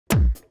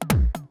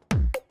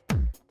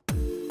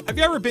Have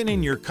you ever been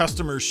in your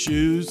customer's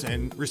shoes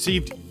and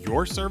received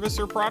your service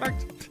or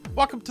product?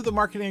 Welcome to the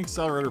Marketing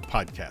Accelerator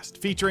Podcast,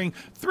 featuring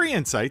 3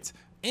 insights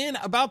in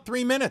about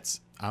 3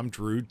 minutes. I'm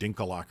Drew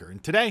Dinkelacker,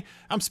 and today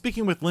I'm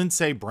speaking with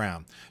Lindsay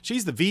Brown.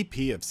 She's the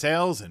VP of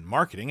Sales and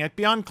Marketing at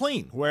Beyond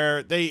Clean,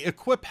 where they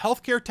equip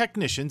healthcare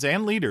technicians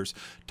and leaders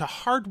to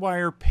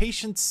hardwire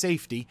patient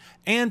safety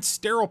and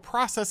sterile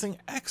processing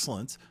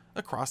excellence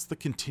across the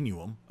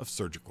continuum of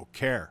surgical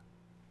care.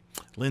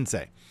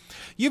 Lindsay,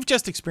 you've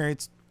just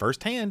experienced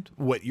firsthand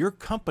what your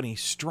company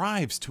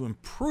strives to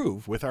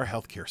improve with our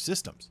healthcare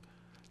systems.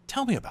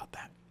 Tell me about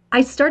that.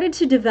 I started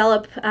to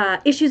develop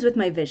issues with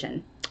my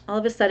vision. All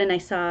of a sudden I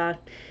saw,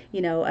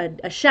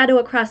 a shadow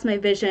across my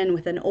vision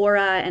with an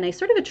aura, and I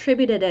sort of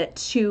attributed it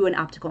to an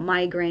optical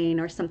migraine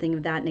or something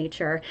of that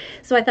nature.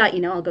 So I thought,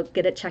 I'll go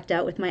get it checked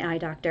out with my eye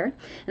doctor.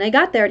 And I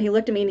got there and he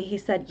looked at me and he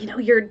said,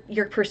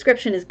 your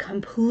prescription is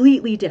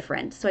completely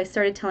different. So I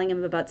started telling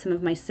him about some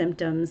of my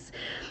symptoms,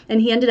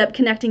 and he ended up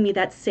connecting me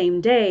that same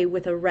day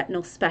with a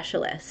retinal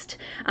specialist.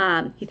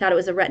 He thought it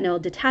was a retinal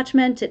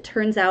detachment. It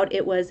turns out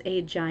it was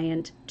a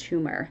giant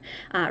tumor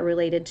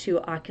related to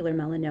ocular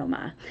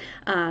melanoma.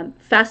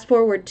 Fast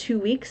forward 2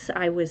 weeks,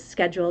 I was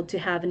scheduled to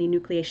have an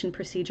enucleation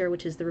procedure,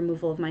 which is the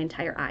removal of my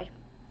entire eye.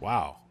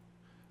 Wow.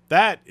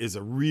 That is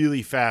a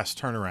really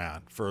fast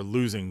turnaround for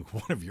losing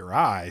one of your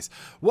eyes.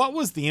 What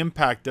was the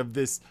impact of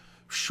this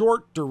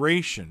short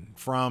duration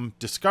from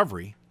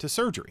discovery to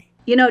surgery?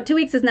 2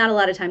 weeks is not a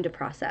lot of time to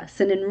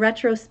process. And in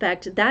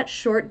retrospect, that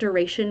short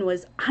duration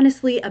was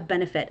honestly a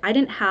benefit. I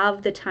didn't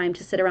have the time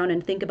to sit around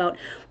and think about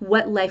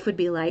what life would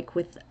be like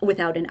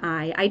without an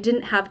eye. I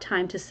didn't have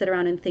time to sit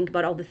around and think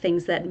about all the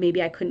things that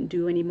maybe I couldn't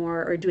do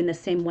anymore or do in the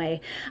same way.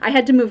 I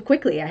had to move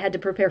quickly. I had to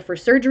prepare for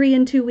surgery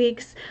in 2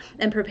 weeks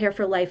and prepare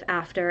for life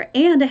after.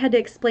 And I had to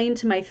explain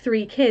to my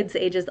 3 kids,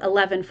 ages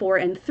 11, 4,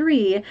 and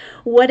 3,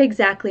 what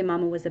exactly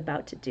Mama was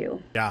about to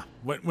do. Yeah.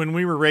 When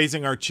we were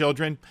raising our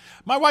children,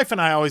 my wife and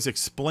I always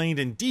explained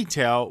in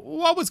detail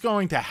what was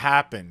going to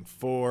happen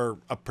for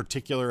a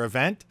particular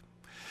event.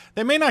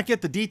 They may not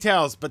get the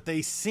details, but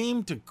they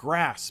seem to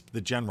grasp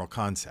the general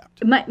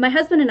concept. My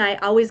husband and I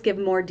always give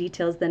more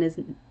details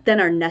than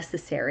are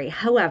necessary.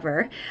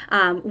 However,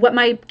 what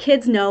my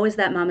kids know is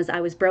that Mama's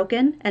eye was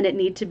broken and it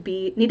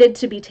needed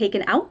to be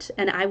taken out,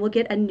 and I will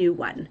get a new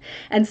one.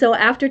 And so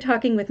after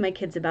talking with my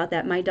kids about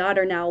that, my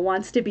daughter now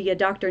wants to be a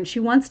doctor, and she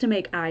wants to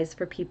make eyes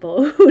for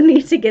people who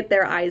need to get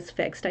their eyes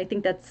fixed. I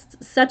think that's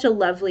such a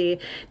lovely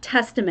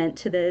testament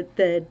to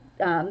the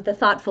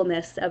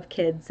thoughtfulness of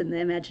kids and the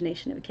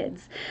imagination of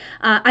kids.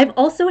 I've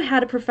also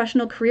had a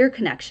professional career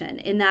connection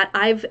in that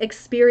I've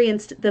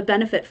experienced the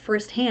benefit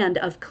firsthand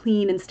of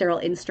clean and sterile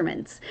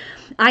instruments.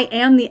 I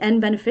am the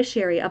end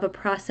beneficiary of a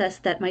process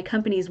that my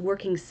company is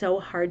working so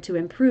hard to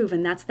improve,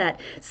 and that's that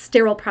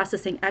sterile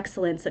processing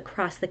excellence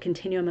across the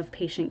continuum of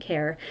patient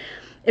care.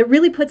 It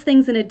really puts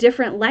things in a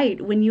different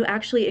light when you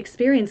actually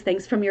experience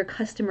things from your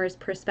customer's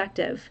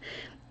perspective.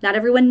 Not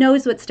everyone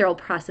knows what sterile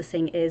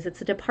processing is.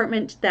 It's a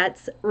department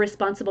that's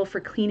responsible for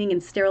cleaning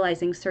and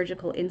sterilizing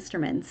surgical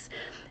instruments.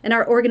 And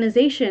our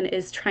organization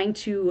is trying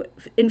to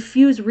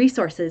infuse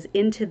resources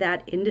into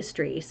that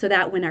industry so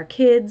that when our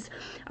kids,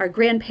 our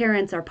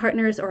grandparents, our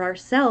partners, or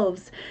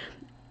ourselves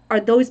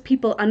are those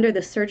people under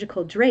the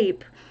surgical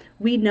drape,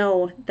 we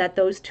know that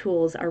those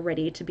tools are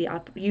ready to be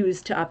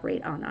used to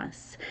operate on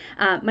us.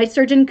 My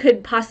surgeon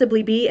could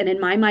possibly be, and in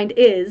my mind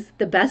is,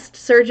 the best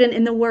surgeon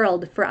in the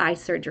world for eye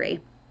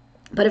surgery.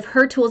 But if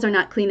her tools are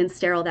not clean and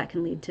sterile, that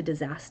can lead to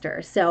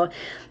disaster. So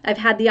I've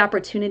had the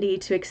opportunity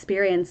to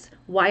experience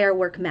why our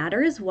work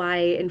matters, why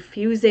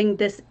infusing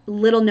this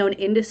little-known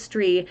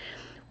industry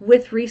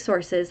with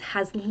resources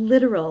has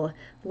literal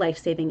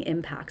life-saving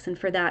impacts. And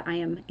for that, I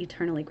am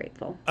eternally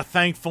grateful. A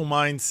thankful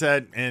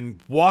mindset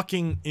and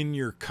walking in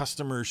your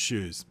customer's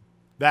shoes.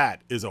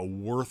 That is a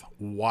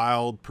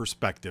worthwhile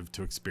perspective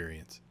to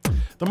experience.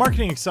 The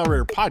Marketing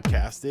Accelerator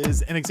Podcast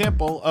is an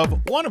example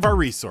of one of our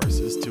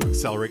resources to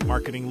accelerate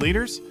marketing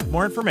leaders.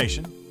 More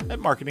information at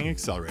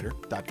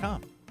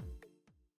marketingaccelerator.com.